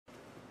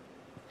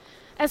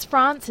As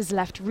France is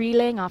left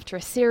reeling after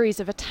a series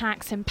of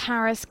attacks in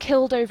Paris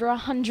killed over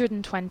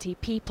 120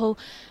 people,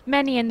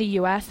 many in the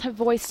US have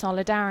voiced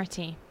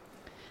solidarity.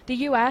 The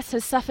US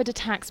has suffered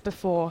attacks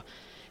before.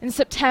 In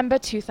September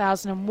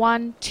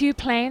 2001, 2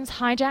 planes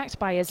hijacked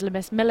by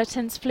Islamist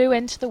militants flew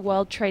into the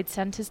World Trade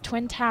Center's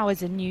Twin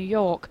Towers in New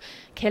York,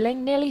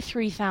 killing nearly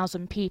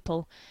 3,000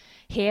 people.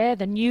 Here,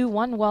 the new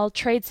One World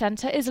Trade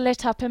Center is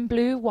lit up in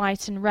blue,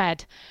 white and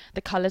red,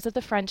 the colors of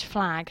the French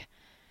flag.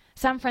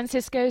 San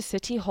Francisco's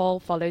City Hall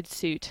followed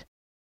suit.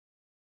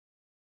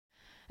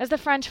 As the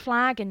French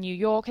flag in New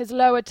York is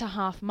lowered to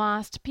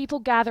half-mast, people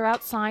gather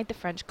outside the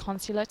French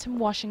consulate in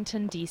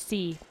Washington,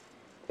 D.C.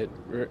 It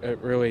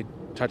really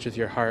touches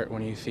your heart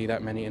when you see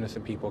that many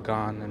innocent people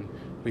gone, and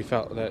we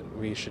felt that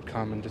we should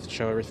come and just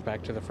show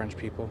respect to the French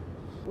people.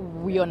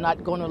 We are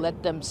not going to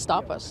let them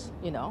stop us,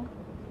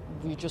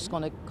 We're just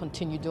going to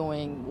continue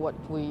doing what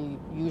we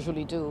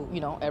usually do,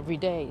 every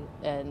day,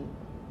 and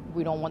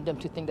we don't want them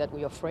to think that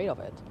we're afraid of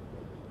it.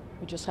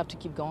 We just have to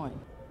keep going.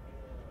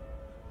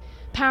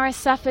 Paris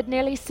suffered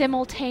nearly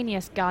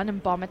simultaneous gun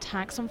and bomb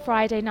attacks on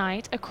Friday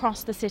night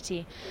across the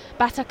city.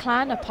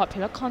 Bataclan, a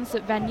popular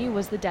concert venue,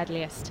 was the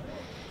deadliest.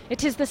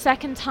 It is the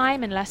second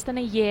time in less than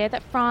a year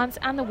that France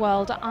and the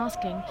world are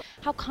asking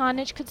how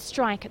carnage could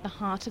strike at the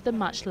heart of the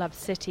much-loved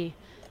city.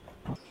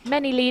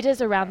 Many leaders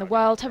around the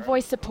world have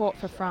voiced support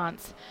for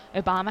France.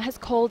 Obama has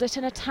called it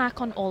an attack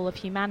on all of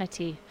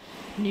humanity.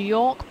 New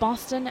York,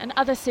 Boston and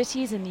other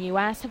cities in the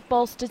US have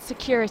bolstered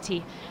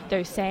security,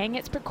 though saying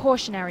it's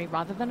precautionary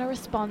rather than a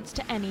response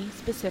to any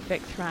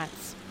specific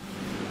threats.